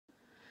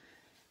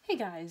Hey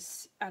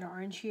guys, at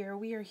Orange here.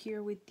 We are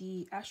here with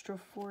the Astral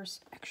Force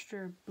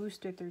Extra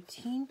Booster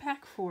 13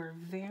 pack for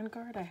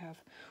Vanguard. I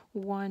have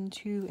 1,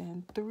 2,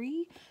 and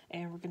 3,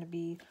 and we're going to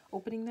be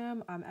opening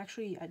them. I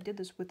did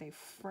this with a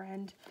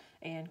friend,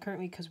 and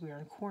currently because we are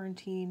in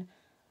quarantine,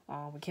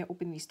 we can't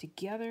open these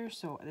together,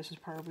 so this is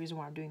part of the reason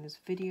why I'm doing this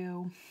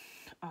video.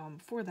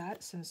 For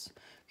that, since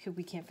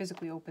we can't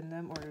physically open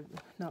them, or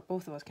not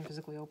both of us can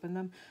physically open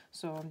them,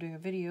 so I'm doing a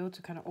video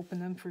to kind of open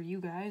them for you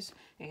guys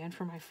and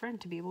for my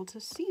friend to be able to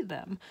see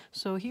them.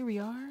 So here we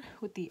are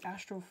with the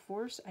Astral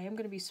Force. I am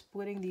going to be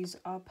splitting these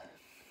up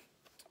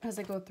as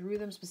I go through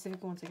them,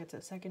 specifically once I get to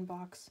the second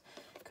box,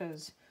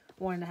 because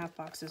 1.5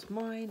 box is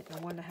mine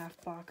and 1.5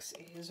 box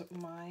is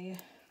my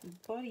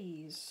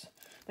buddy's.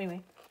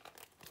 Anyway,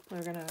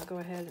 we're gonna go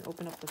ahead and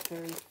open up the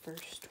very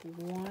first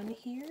one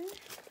here.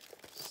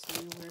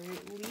 See where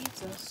it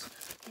leads us.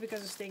 Hope you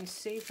guys are staying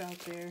safe out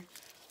there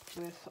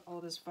with all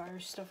this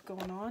virus stuff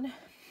going on.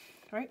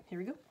 All right, here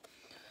we go.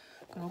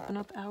 Gonna open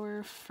up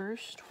our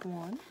first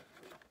one,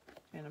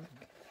 and I'm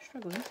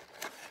struggling.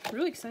 I'm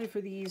really excited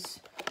for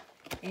these.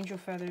 Angel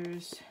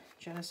Feathers,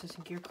 Genesis,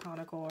 and Gear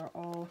Chronicle are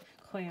all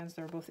clans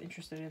that we're both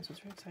interested in, so it's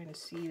very exciting to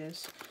see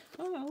this.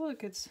 Oh,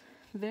 look, it's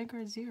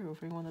Vanguard 0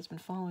 for anyone that's been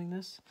following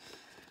this.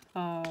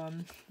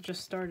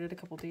 Just started a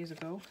couple days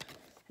ago.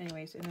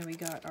 Anyways, and then we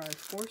got our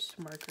force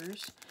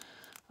markers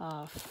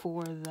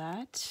for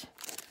that.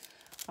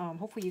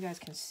 Hopefully you guys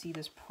can see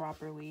this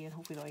properly, and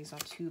hopefully the lighting's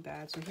not too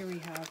bad. So here we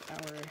have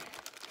our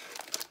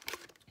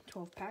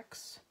 12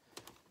 packs.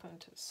 Put it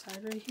to the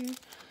side right here.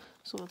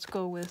 So let's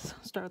go with,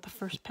 start with the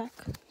first pack.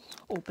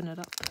 Open it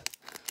up.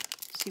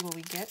 See what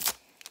we get. If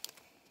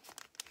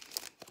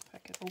I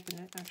can open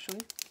it,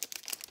 actually.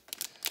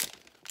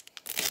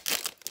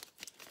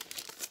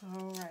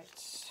 Alright.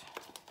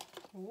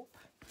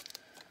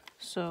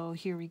 So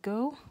here we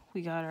go.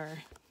 We got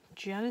our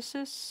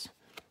Genesis.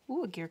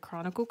 Ooh, a Gear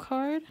Chronicle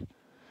card.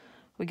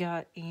 We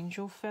got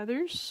Angel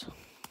Feathers.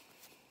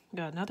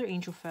 Got another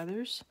Angel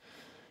Feathers.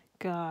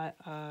 Got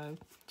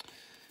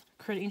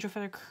crit, Angel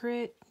Feather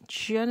crit,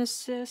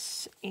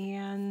 Genesis,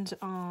 and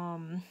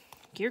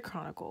Gear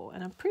Chronicle.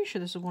 And I'm pretty sure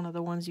this is one of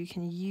the ones you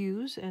can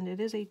use, and it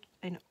is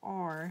an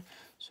R.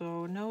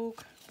 So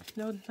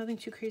nothing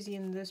too crazy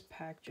in this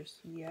pack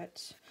just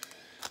yet.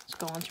 Let's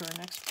go on to our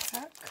next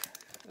pack.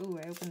 Ooh,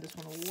 I opened this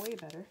one way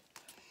better.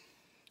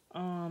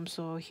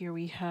 So here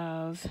we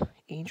have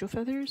Angel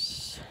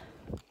Feathers,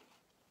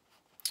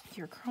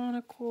 Gear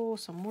Chronicle,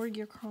 some more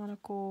Gear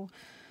Chronicle.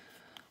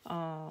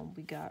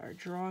 We got our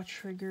Draw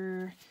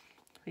Trigger.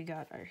 We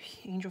got our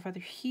Angel Feather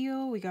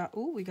Heal. We got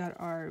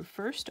our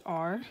first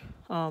R,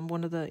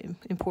 one of the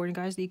important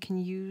guys that you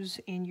can use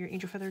in your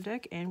Angel Feather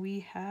deck. And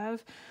we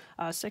have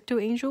Secto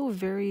Angel,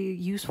 very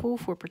useful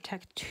for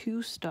Protect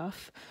 2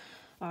 stuff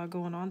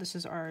going on. This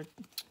is our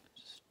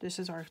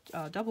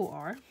double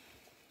R.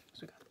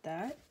 So we got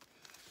that.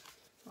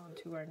 On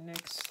to our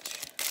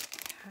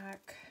next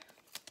pack.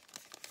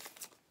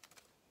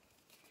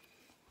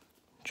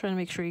 Trying to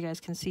make sure you guys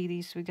can see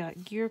these. We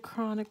got Gear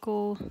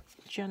Chronicle,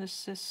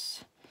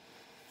 Genesis,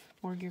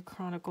 more Gear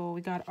Chronicle.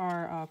 We got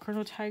our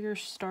Chrono Tiger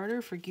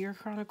starter for Gear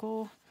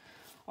Chronicle.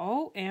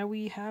 Oh, and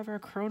we have our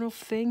Chrono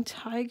Fang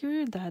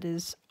Tiger. That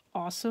is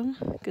awesome.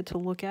 Good to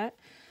look at.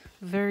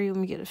 Let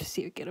me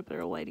get a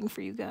better lighting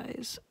for you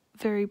guys.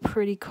 Very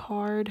pretty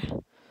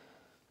card.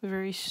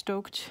 Very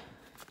stoked.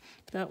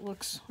 That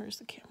looks, where's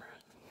the camera?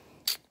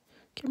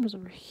 Camera's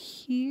over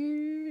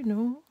here.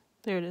 No,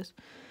 there it is.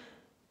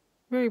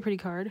 Very pretty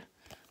card.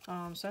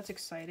 So that's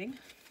exciting.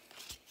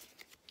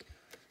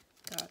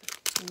 Got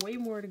way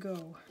more to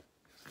go.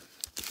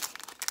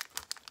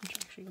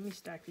 Actually, let me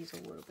stack these a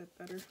little bit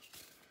better.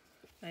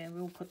 And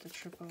we'll put the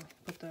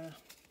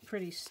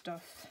pretty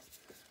stuff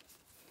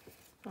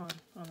on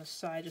the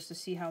side just to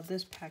see how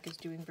this pack is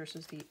doing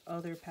versus the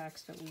other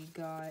packs that we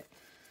got.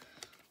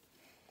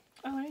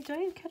 Oh, did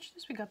I catch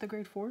this? We got the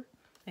grade 4.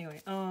 Anyway,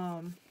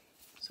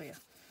 so yeah,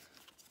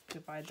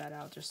 divide that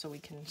out just so we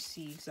can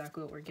see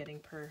exactly what we're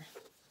getting per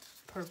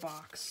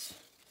box.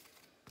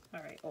 All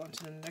right, on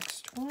to the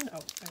next one.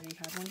 Oh, I already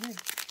have one here. I'm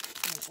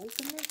gonna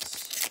open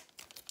this,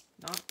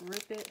 not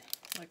rip it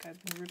like I've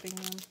been ripping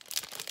them.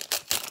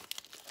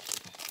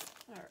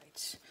 All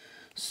right,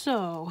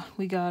 so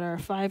we got our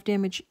 5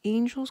 damage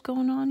angels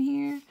going on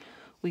here.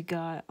 We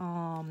got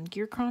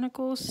Gear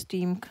Chronicles,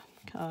 Steam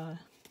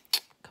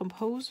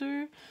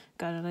Composer,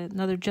 got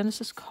another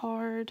Genesis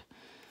card,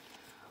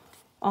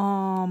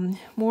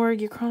 more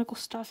Gear Chronicle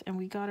stuff, and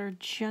we got our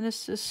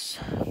Genesis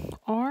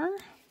R.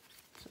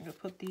 So I'm gonna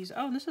put these.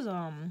 Oh, this is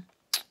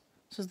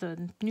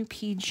the new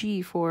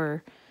PG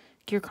for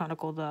Gear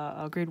Chronicle,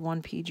 the grade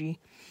 1 PG.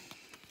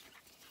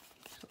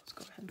 So let's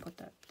go ahead and put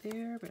that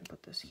there. We're gonna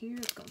put this here.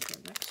 Let's go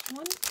to the next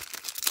one.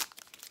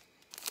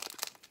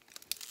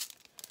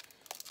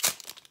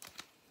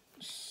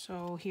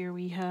 So here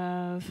we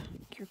have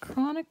Gear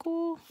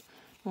Chronicle,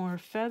 more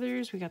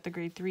feathers. We got the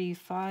grade 3,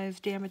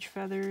 5 damage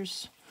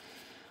feathers.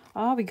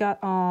 Oh, we got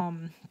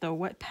the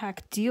Wet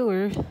Pack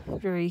Dealer,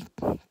 very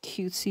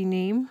cutesy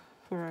name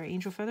for our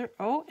Angel Feather.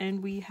 Oh,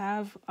 and we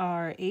have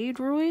our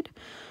Aidroid.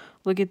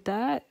 Look at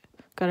that.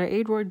 Got our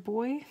Aidroid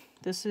boy.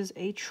 This is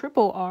a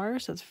triple R,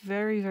 so it's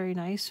very, very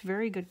nice.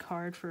 Very good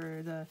card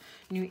for the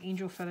new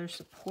Angel Feather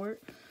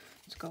support.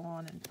 Let's go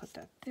on and put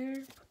that there.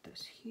 Put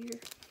this here.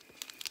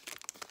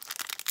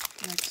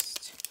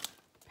 Next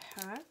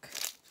pack.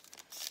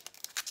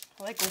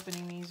 I like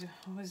opening these.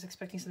 I was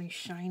expecting something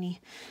shiny.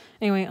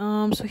 Anyway,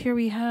 so here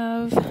we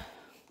have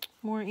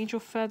more Angel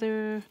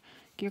Feather,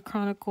 Gear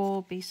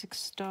Chronicle, basic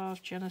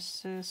stuff,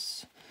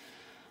 Genesis.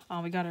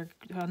 We got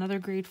another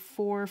grade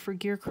 4 for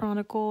Gear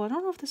Chronicle. I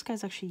don't know if this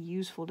guy's actually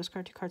useful.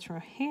 Discard 2 cards from a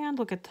hand.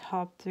 Look at the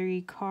top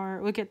 3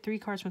 cards. Look at 3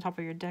 cards from the top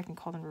of your deck and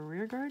call them a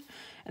rear guard.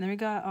 And then we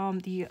got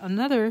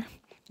another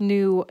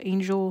new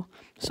Angel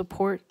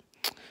support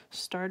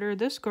starter.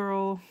 This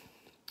girl,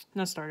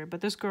 not starter,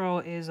 but this girl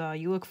is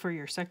you look for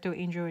your Secto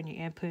Angel and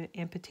your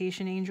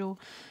Amputation Angel,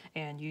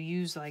 and you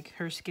use like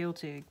her skill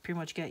to pretty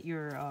much get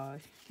your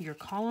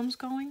columns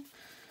going.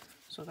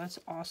 So that's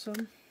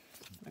awesome.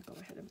 I'm gonna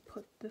go ahead and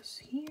put this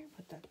here,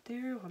 put that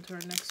there, onto our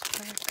next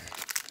pack.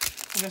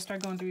 I'm gonna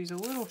start going through these a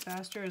little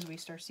faster as we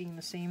start seeing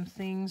the same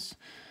things.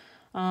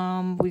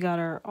 We got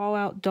our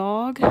all-out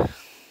dog.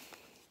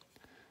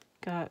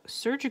 Got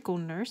Surgical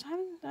Nurse. I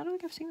don't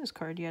think I've seen this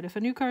card yet. If a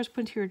new card is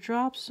put into your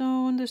drop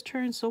zone this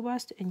turn, Soul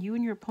Blast, and you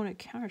and your opponent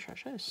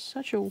countercharge. That is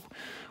such a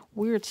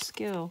weird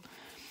skill.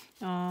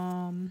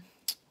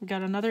 We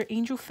got another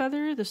Angel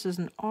Feather. This is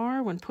an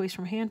R. When placed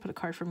from hand, put a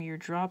card from your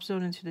drop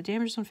zone into the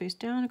damage zone face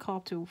down and call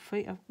up to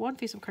one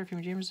face-up card from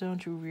your damage zone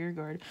to rear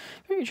guard.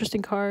 Very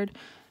interesting card. I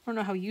don't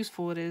know how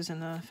useful it is in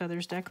the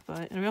Feathers deck,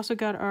 but... And we also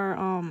got our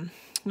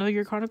another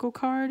Gear Chronicle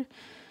card.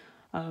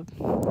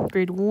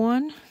 Grade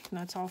 1. And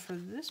that's all for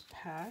this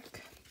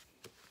pack.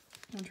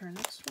 On to our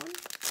next one.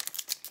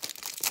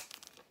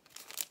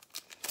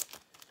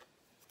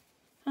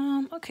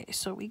 Okay,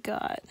 so we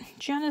got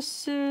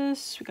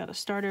Genesis. We got a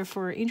starter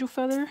for Angel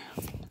Feather.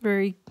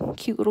 Very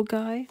cute little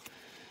guy.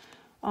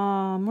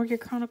 More Gear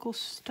Chronicle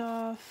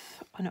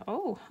stuff.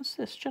 Oh, what's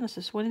this?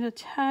 Genesis. When it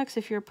attacks,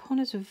 if your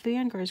opponent's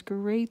Vanguard is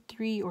grade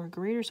 3 or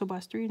greater, so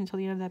blast 3 until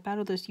the end of that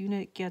battle, this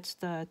unit gets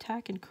the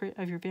attack and crit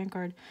of your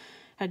Vanguard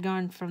had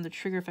gone from the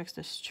trigger effects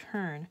this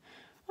turn.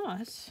 Oh,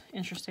 that's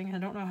interesting. I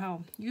don't know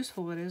how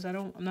useful it is.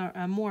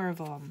 I'm more of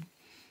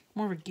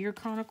a Gear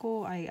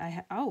Chronicle.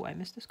 I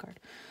missed this card.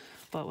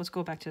 But let's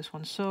go back to this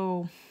one.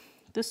 So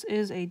this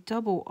is a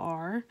double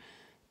R,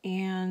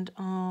 and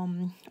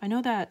I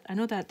know that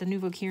the new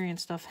Valkyrian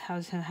stuff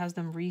has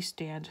them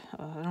restand.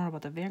 I don't know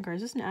about the Vanguard.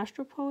 Is this an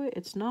Astral Poet?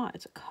 It's not.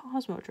 It's a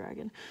Cosmo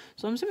Dragon.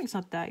 So I'm assuming it's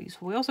not that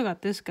useful. We also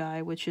got this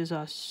guy, which is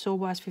a Soul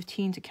Blast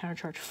 15 to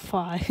countercharge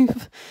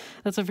 5.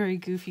 That's a very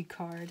goofy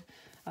card.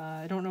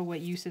 I don't know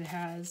what use it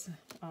has.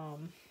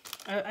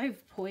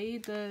 I've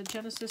played the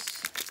Genesis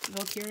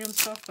Valkyrian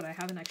stuff, but I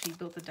haven't actually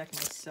built the deck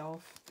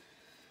myself.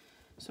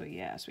 So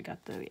yeah, so we got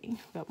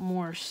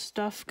more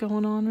stuff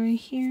going on right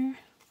here.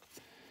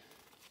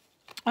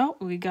 Oh,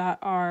 we got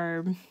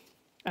our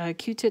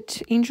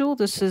Q-Tit Angel.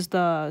 This is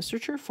the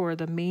searcher for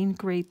the main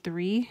grade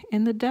 3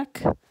 in the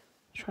deck.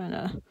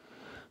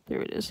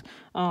 There it is.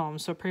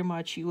 So pretty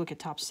much you look at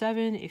top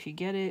 7. If you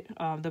get it,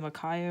 the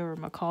Micaiah or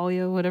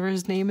Macaulay, whatever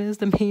his name is,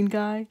 the main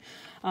guy,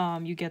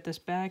 you get this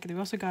back. And we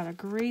also got a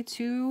grade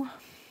 2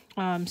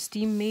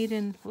 Steam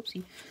Maiden.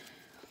 Whoopsie.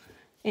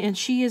 And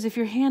she is, if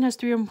your hand has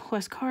 3 or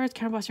less cards,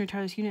 counterblast and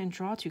retire this unit and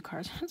draw 2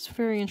 cards. That's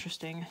very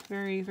interesting.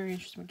 Very, very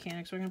interesting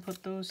mechanics. We're going to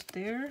put those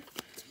there.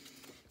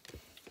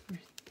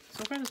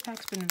 So far, this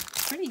pack's been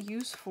pretty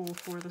useful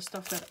for the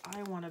stuff that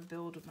I want to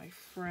build with my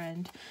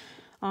friend.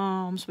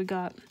 So we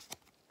got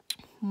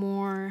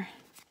more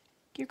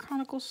Gear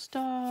Chronicle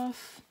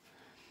stuff.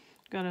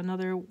 Got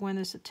another, when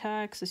this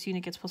attacks, this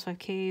unit gets plus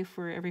 5k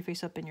for every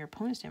face up in your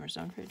opponent's damage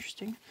zone. Very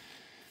interesting.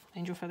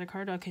 Angel Feather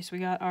card. Okay, so we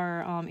got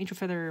our Angel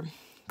Feather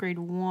grade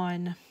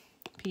 1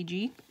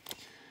 PG.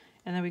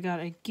 And then we got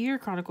a Gear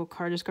Chronicle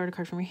card. Discard a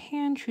card from your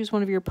hand. Choose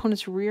one of your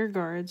opponent's rear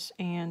guards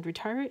and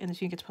retire it. And this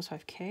unit gets plus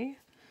 5k.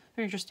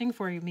 Very interesting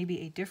for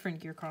maybe a different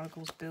Gear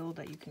Chronicles build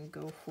that you can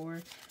go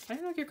for. I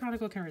don't know if Gear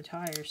Chronicle can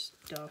retire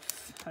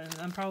stuff.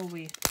 I'm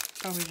probably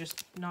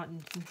just not...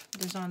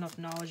 There's not enough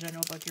knowledge I know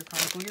about Gear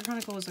Chronicle. Gear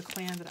Chronicle is a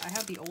clan that I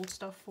have the old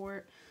stuff for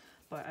it,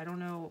 but I don't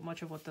know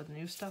much of what the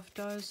new stuff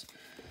does.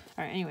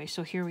 Alright, anyway,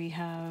 so here we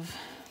have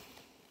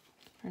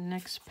our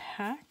next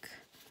pack.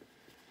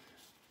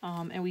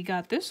 And we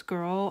got this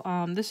girl.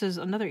 This is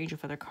another Angel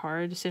Feather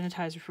card,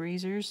 Sanitized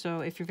Razors.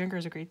 So if your Vanguard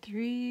is a grade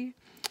 3,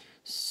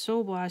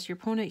 Soul Blast, your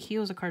opponent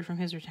heals a card from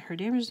his or her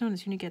damage zone.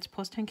 This unit gets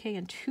plus 10k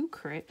and 2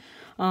 crit.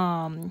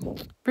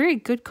 Very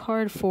good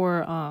card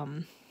for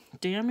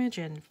damage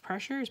and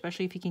pressure,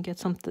 especially if you can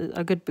get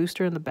a good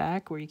booster in the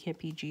back where you can't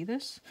PG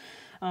this.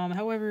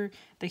 However,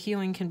 the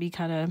healing can be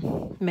kind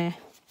of meh.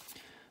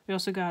 We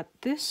also got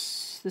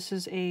this. This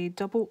is a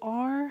double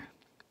R.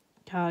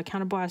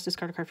 Counterblast,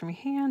 discard a card from your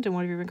hand, and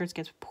one of your Vanguards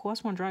gets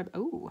 +1 drive.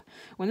 Oh,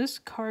 when this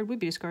card would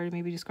be discarded,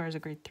 maybe discard as a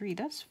grade 3.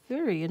 That's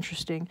very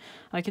interesting.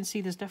 I can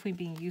see this definitely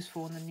being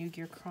useful in the New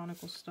Gear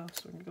Chronicle stuff,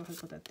 so we're going to go ahead and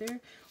put that there.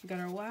 We got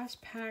our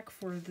last pack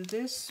for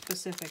this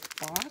specific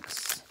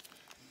box.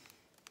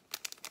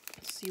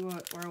 Let's see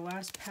what our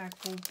last pack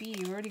will be.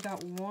 We already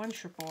got one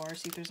triple R.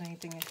 See if there's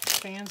anything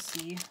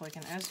fancy, like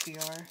an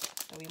SVR,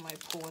 that we might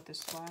pull with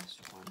this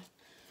last one.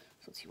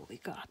 So let's see what we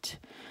got.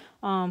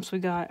 So we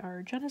got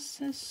our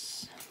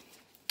Genesis,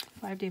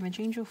 5 damage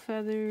Angel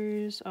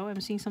Feathers. Oh, I'm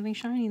seeing something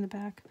shiny in the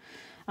back.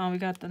 We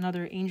got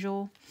another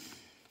Angel.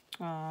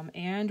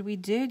 And we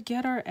did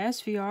get our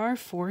SVR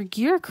for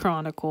Gear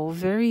Chronicle.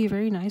 Very,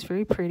 very nice,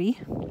 very pretty.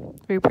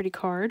 Very pretty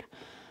card.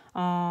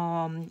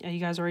 And you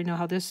guys already know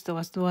how this, the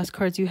less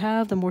cards you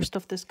have, the more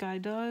stuff this guy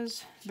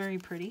does. Very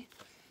pretty.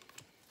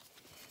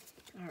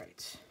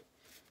 Alright.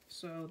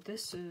 So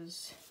this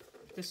is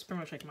pretty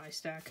much like my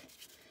stack.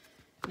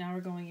 Now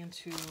we're going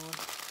into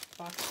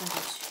box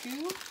number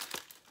 2.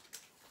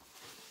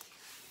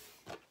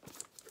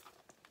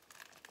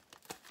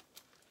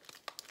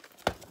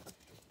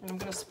 And I'm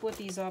going to split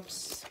these up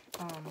 6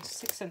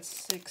 and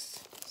 6,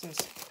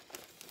 since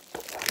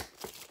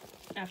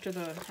after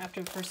the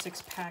first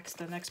 6 packs,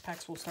 the next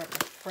packs will start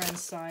with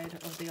friend's side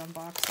of the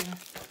unboxing.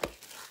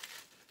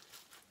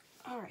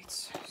 Alright,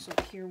 so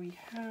here we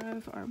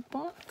have our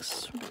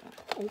box. We're going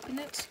to open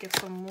it, get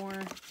some more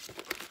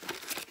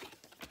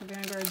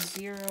Vanguard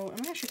 0.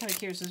 I'm actually kind of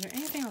curious, is there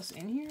anything else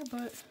in here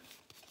but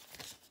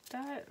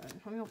that?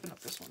 Let me open up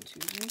this one too.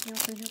 Is there anything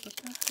else in here but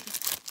that?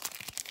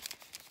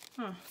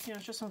 Huh, yeah,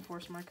 it's just some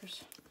force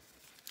markers.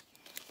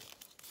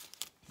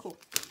 Cool.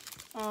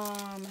 So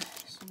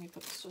let me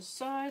put this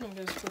aside. I'm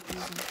going to split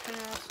these in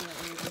half so that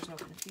way there's no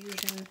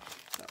confusion.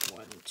 Got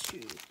 1, 2,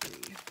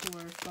 3,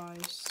 4,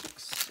 5,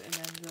 6, and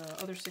then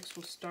the other 6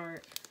 will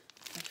start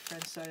on the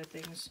front side of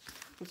things.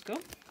 Let's go.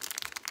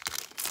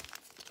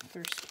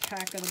 First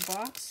pack of the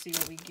box, see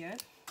what we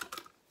get.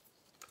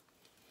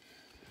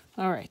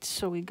 Alright,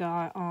 so we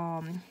got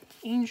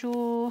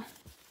Angel.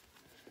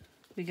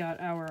 We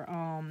got our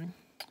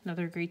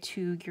another grade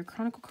 2 Gear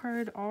Chronicle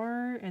card,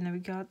 R, and then we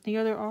got the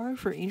other R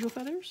for Angel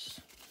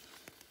Feathers.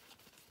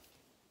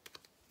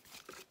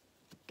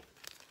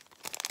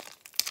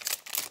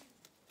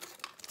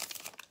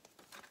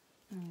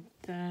 And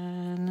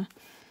then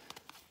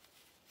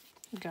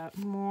we got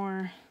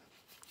more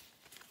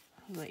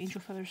of the Angel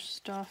Feathers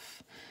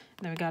stuff.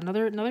 And then we got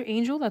another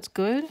Angel, that's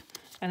good.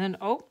 And then,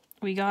 oh,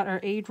 we got our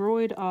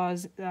A-Droid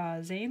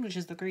Zane, which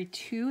is the grade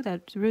 2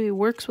 that really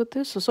works with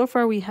this. So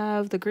far we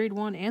have the grade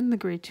 1 and the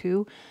grade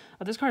 2.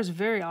 This card is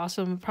very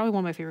awesome, probably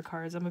one of my favorite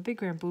cards. I'm a big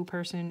Grand Blue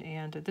person,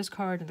 and this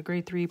card and the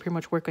grade 3 pretty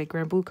much work like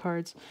Grand Blue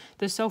cards.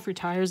 This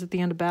self-retires at the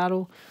end of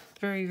battle.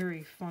 Very,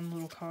 very fun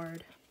little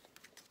card.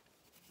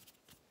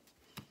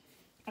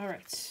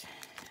 Alright,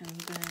 and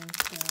then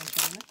go on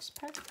to the next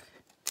pack.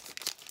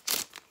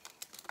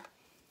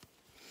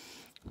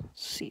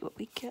 Let's see what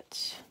we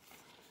get.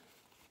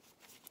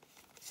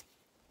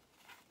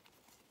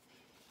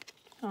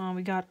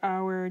 We got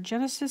our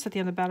Genesis at the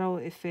end of the battle.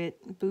 If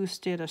it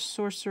boosted a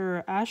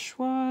Sorcerer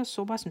Ashwa,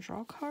 Soul Blast, and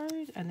draw a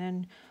card. And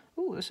then,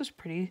 ooh, this is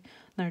pretty.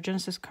 Another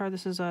Genesis card.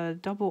 This is a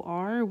double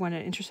R. When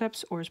it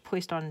intercepts or is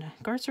placed on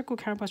guard circle,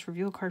 counterblast,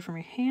 reveal a card from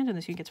your hand, and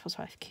this unit gets plus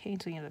 5k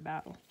until the end of the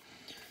battle.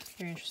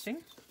 Very interesting.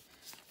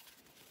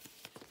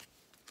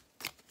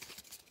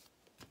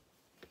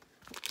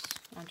 Oops.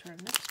 On to our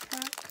next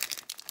pack.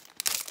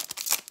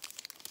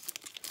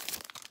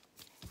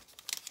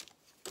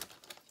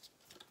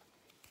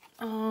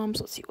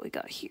 So let's see what we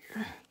got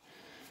here.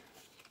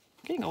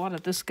 Getting a lot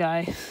of this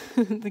guy.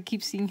 I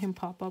keep seeing him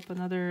pop up.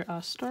 Another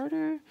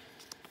starter.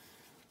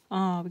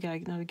 We got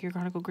another Gear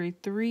Chronicle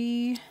grade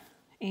 3.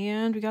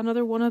 And we got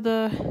another one of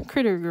the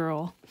Critter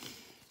Girl.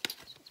 So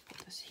let's put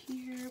this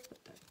here,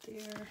 put that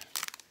there.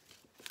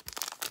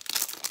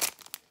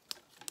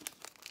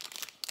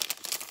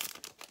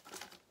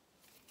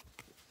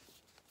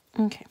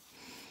 Okay.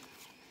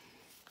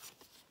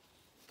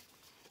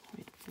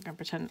 I'm gonna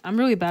pretend. I'm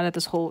really bad at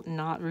this whole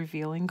not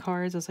revealing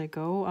cards as I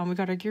go. We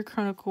got our Gear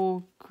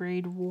Chronicle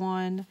grade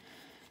 1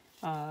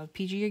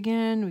 PG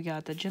again. We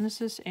got the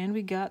Genesis, and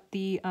we got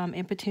the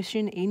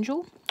Impetition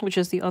Angel, which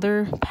is the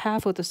other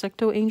half with the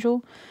Secto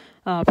Angel.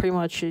 Pretty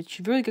much, it's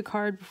a really good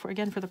card for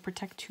the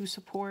Protect 2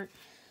 support.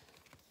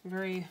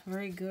 Very,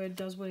 very good.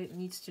 Does what it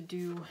needs to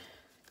do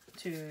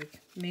to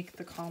make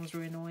the columns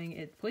really annoying.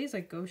 It plays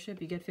like Ghost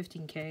Ship. You get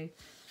 15k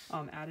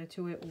added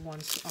to it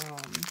once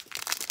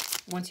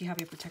you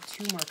have a Protect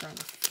 2 marker on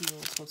the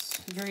field. So it's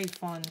very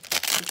fun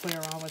to play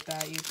around with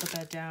that. You put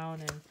that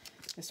down and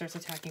it starts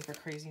attacking for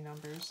crazy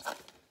numbers.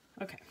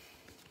 Okay.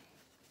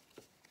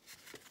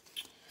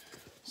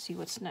 Let's see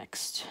what's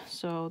next.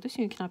 So this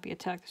unit cannot be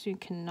attacked. This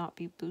unit cannot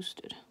be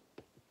boosted.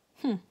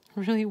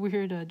 Really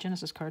weird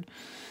Genesis card.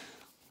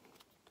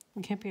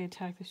 It can't be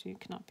attacked. This unit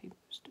cannot be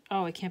boosted.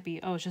 Oh, it can't be.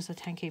 Oh, it's just a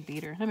 10k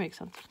beater. That makes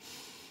sense.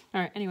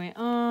 Alright, anyway.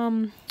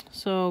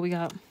 So we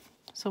got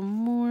some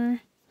more.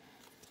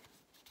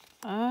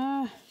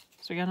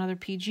 So we got another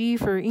PG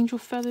for Angel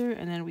Feather,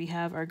 and then we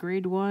have our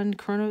grade 1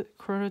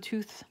 Chrono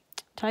Tooth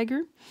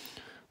Tiger.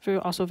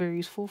 Also very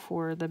useful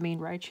for the main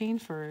ride chain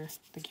for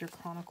the Gear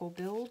Chronicle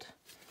build.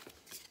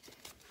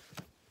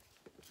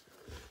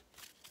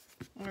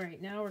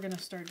 Alright, now we're going to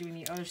start doing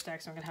the other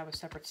stacks. I'm going to have a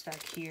separate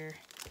stack here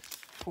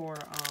for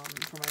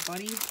my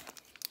buddy. I'm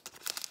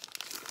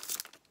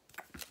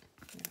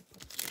going to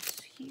put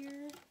this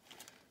here.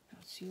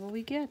 Let's see what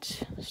we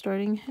get.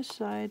 Starting his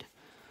side.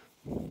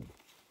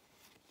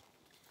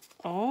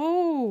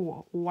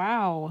 Oh,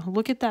 wow.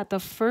 Look at that. The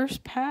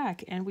first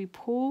pack. And we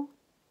pull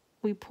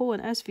an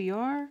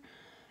SVR.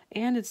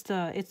 And it's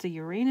the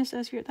Uranus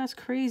SVR. That's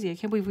crazy. I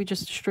can't believe we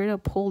just straight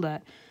up pulled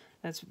that.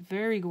 That's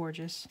very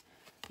gorgeous.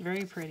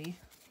 Very pretty.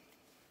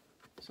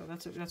 So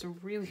that's a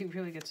really,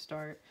 really good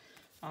start.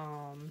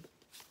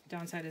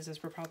 Downside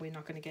is we're probably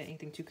not going to get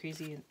anything too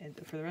crazy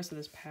for the rest of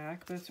this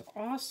pack. But it's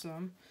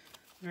awesome.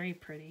 Very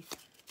pretty.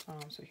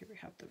 So here we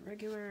have the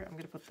regular. I'm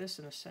going to put this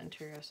in the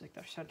center as like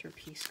the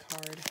centerpiece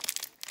card.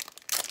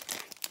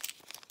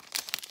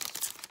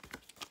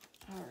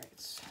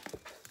 Alright.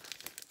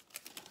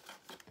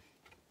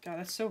 God,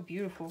 that's so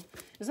beautiful.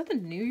 Is that the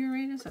new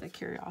Uranus? Out of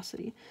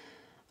curiosity.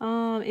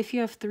 If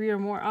you have 3 or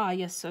more,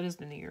 yes, so it is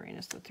the new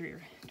Uranus, the 3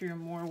 or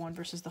more one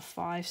versus the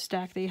 5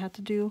 stack that you had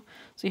to do.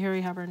 So here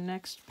we have our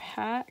next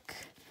pack.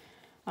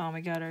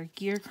 We got our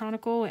Gear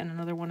Chronicle and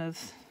another one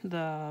of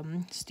the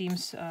Steam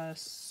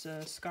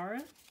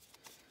Scara.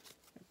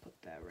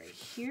 Put that right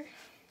here.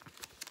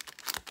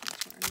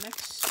 That's our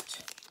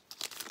next.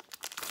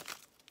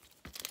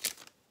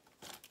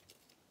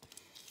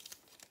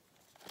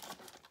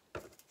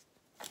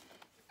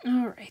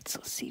 All right, so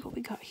let's see what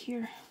we got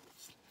here.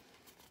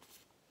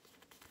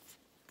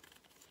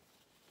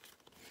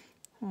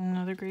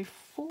 Another grade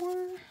 4.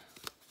 Put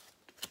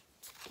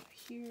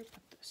here,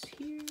 put this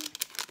here.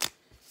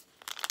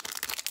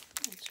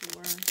 That's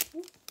our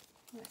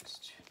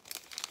next.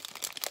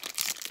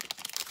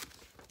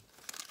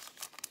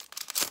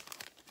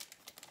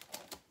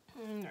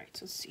 All right,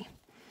 so let's see.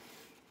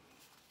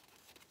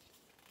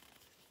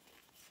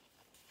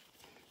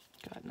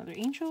 Got another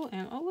angel,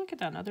 and oh, look at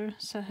that, another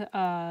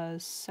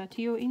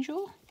Satio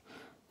angel.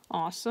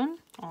 Awesome,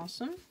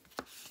 awesome.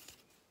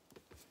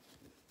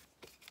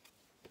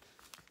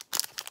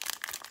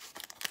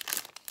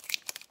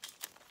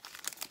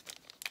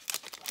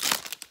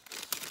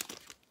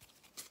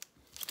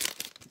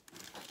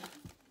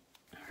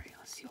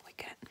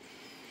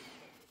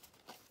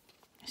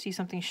 See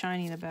something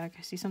shiny in the back.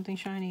 I see something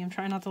shiny. I'm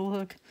trying not to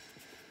look.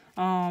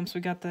 So we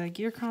got the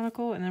Gear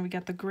Chronicle, and then we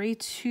got the Grade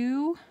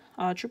 2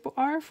 Triple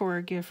R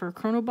for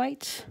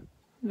Chronobite.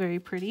 Very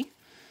pretty.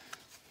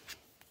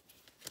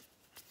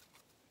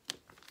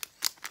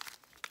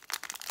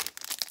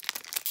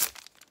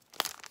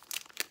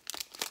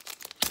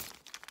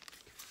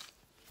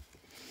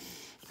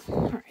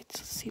 All right,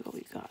 let's see what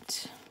we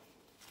got.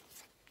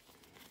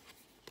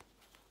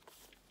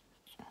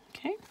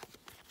 Okay,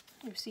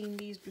 I've seen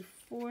these before.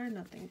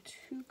 Nothing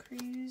too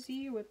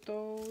crazy with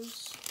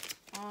those.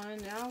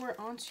 Now we're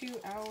on to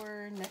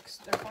our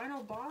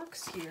final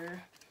box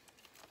here.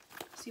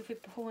 See if we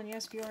pull any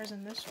SBRs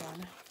in this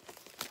one.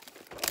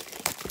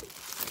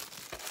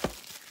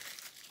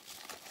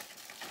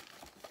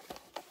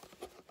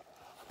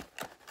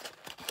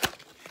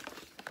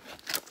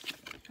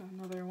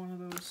 Another one of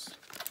those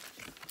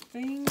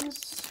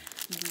things.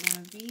 Another one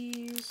of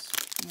these.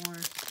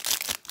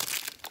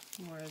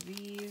 More of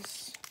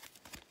these.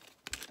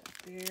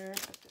 Put that there.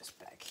 Put this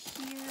back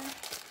here.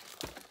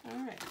 All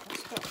right,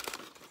 let's go.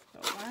 The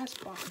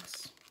last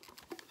box.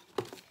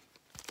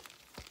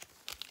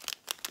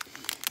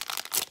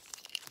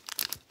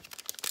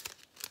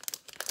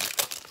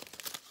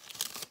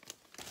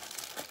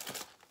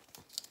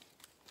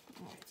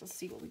 All right, let's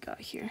see what we got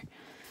here.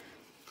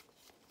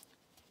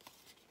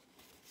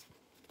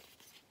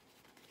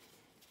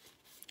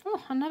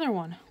 Oh, another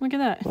one. Look at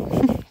that.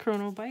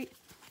 Chronobite.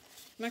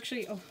 I'm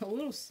actually a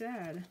little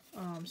sad.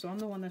 So I'm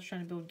the one that's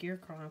trying to build Gear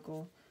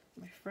Chronicle.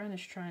 My friend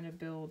is trying to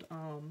build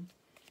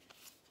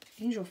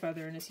Angel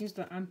Feather, and it seems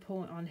that I'm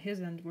pulling on his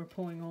end. We're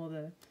pulling all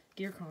the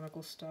Gear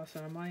Chronicle stuff,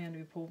 and on my end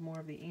we pulled more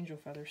of the Angel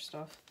Feather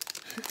stuff.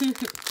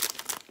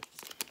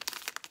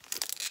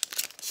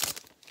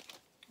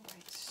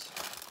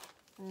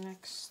 Right.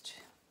 Next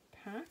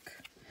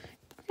pack.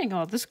 I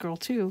got this girl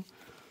too.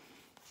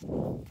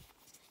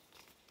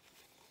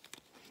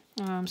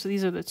 So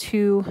these are the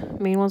two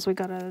main ones we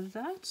got out of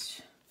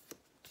that.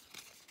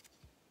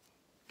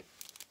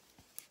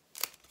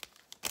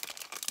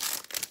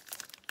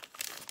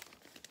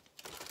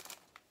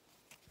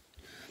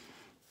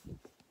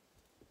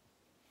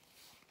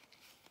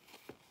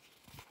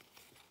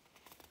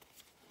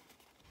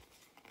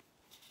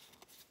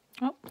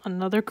 Oh,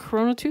 another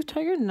Chrono Tooth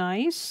Tiger.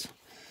 Nice.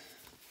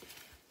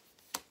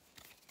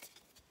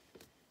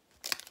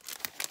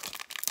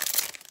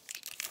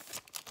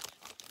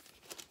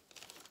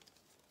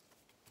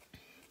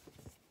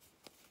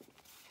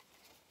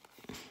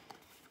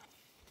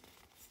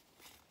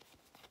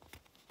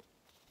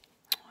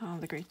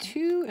 The grade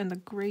 2 and the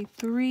grade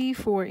 3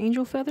 for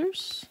Angel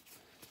Feathers.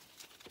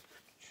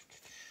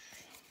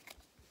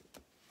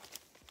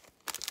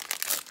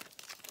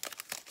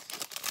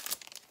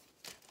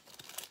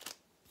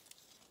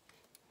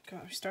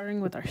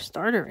 Starting with our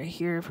starter right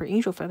here for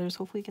Angel Feathers.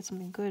 Hopefully get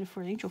something good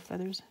for Angel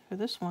Feathers for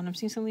this one. I'm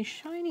seeing something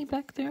shiny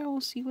back there.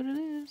 We'll see what it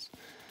is.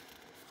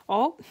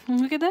 Oh,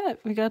 look at that.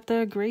 We got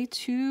the Grade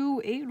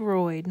 2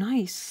 8-Roid.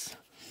 Nice.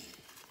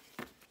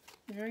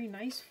 Very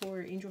nice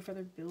for Angel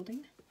Feather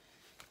building.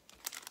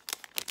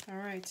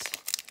 Alright.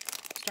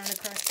 Starting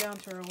to crack down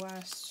to our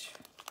last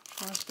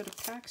bit of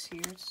packs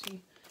here. Let's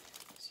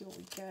see what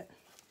we get.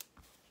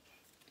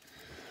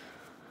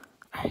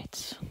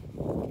 Alright.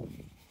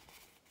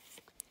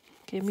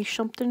 Give me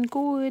something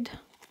good.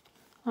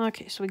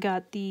 Okay, so we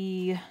got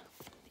these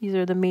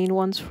are the main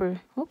ones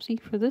for,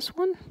 whoopsie, for this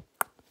one.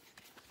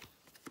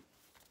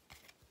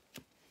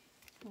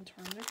 On to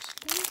our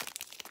next one.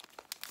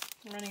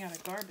 I'm running out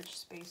of garbage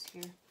space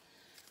here.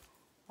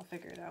 I'll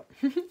figure it out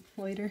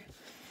later.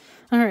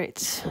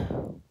 Alright.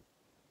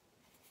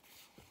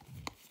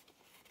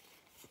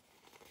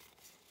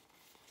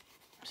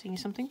 Seeing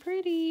something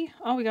pretty.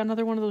 Oh, we got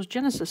another one of those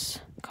Genesis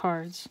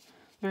cards.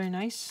 Very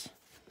nice.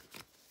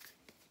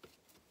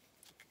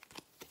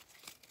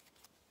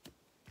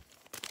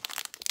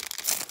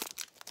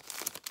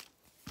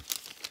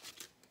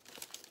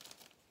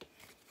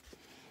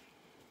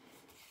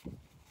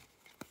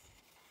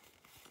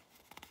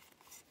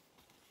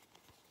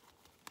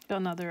 Got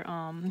another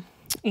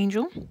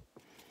Angel.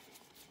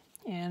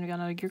 And we got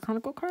another Gear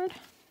Chronicle card.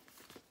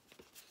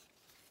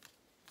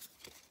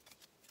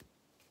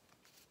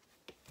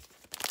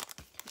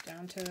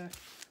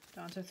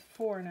 Down to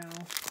 4 now.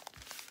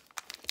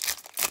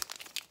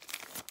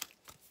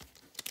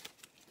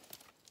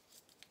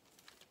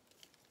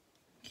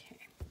 Okay.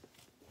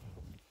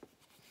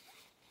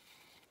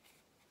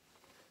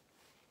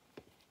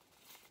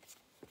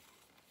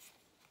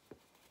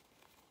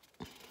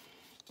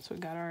 So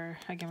we got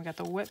we got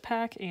the Wet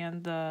Pack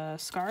and the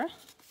Scara.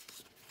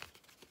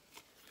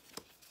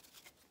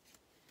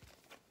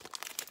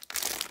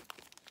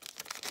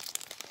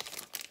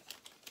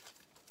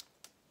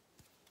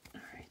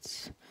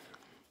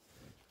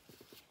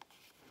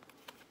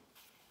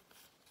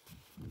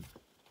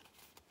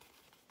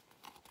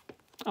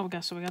 Oh,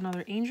 so we got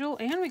another Angel,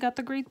 and we got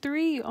the Grade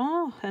 3.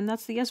 Oh, and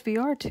that's the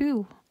SVR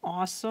too.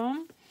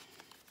 Awesome.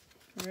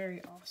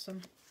 Very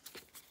awesome.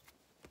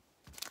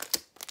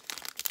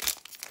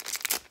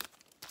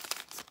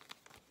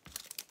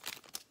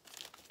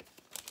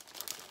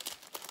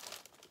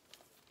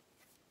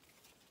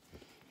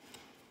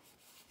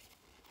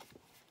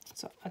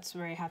 So that's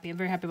very happy. I'm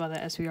very happy about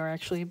that SVR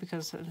actually,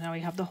 because now we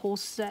have the whole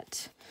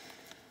set.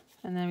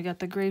 And then we got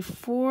the Grade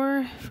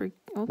 4 for,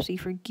 oopsie,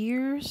 for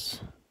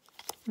Gears.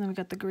 And then we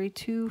got the Grade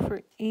 2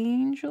 for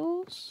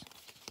Angels.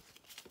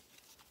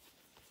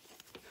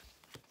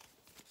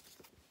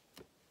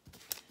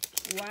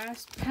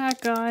 Last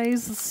pack,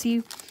 guys. Let's see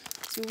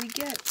what we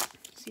get.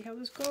 See how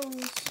this goes.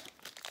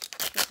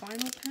 The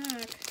final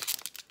pack.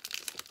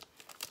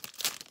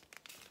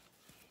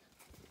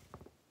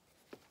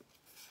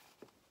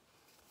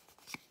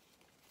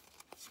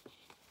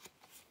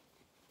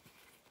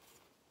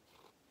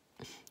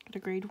 Got a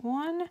Grade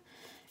 1.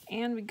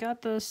 And we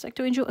got the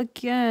Secto Angel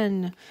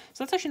again.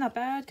 So that's actually not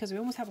bad, because we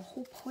almost have a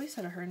whole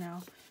playset of her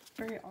now.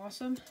 Very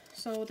awesome.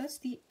 So that's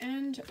the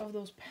end of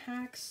those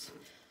packs.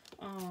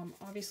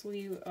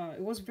 Obviously,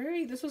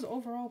 this was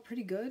overall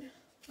pretty good,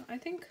 I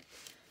think.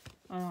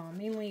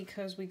 Mainly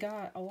because we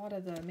got a lot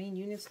of the main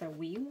units that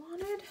we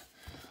wanted.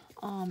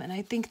 And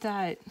I think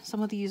that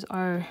some of these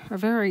are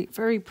very,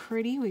 very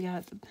pretty. We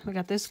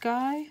got this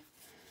guy.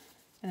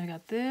 And I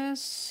got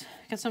this.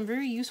 Got some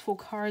very useful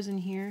cards in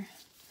here.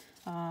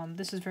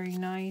 This is very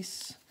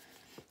nice.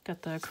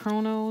 Got the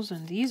Chronos,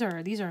 and these are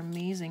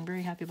amazing.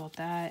 Very happy about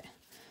that.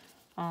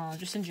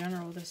 Just in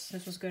general, this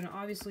was good. And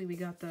obviously, we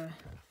got the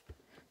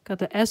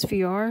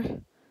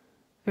SVR,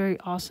 very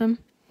awesome.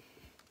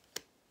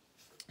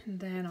 And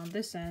then on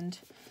this end,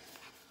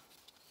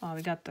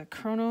 we got the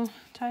Chrono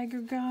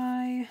Tiger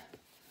guy.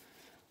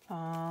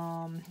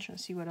 Trying to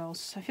see what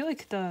else. I feel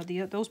like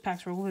those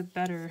packs were a little bit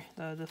better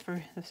the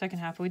second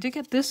half. But we did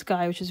get this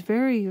guy, which is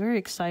very, very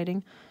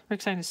exciting. Very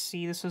exciting to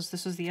see. This was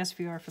the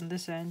SVR from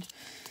this end.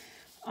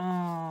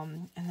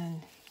 And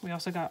then we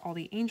also got all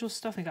the Angel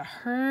stuff. We got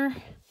her,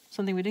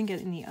 something we didn't get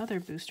in the other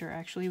booster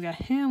actually. We got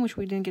him, which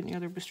we didn't get in the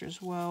other booster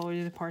as well, or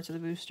the other parts of the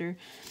booster.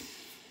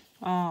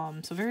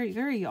 So very,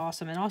 very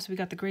awesome. And also we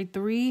got the Grade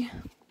 3.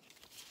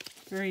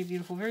 Very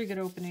beautiful, very good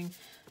opening.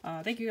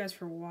 Thank you guys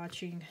for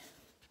watching.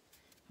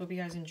 Hope you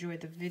guys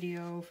enjoyed the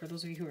video. For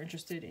those of you who are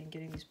interested in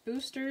getting these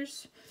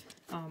boosters,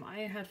 I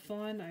had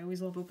fun. I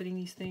always love opening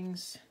these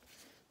things.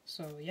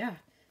 So yeah,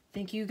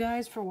 thank you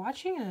guys for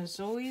watching. And as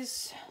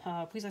always,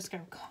 please like,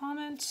 subscribe,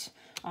 comment.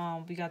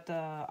 We got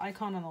the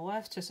icon on the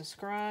left to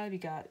subscribe. You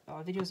got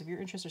videos of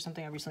your interest or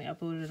something I recently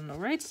uploaded on the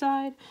right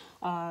side.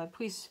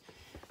 Please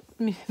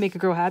make a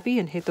girl happy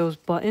and hit those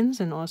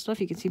buttons and all that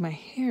stuff. You can see my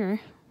hair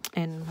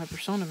and my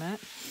persona mat.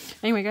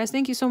 Anyway, guys,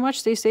 thank you so much.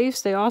 Stay safe,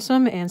 stay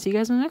awesome, and see you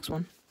guys in the next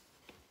one.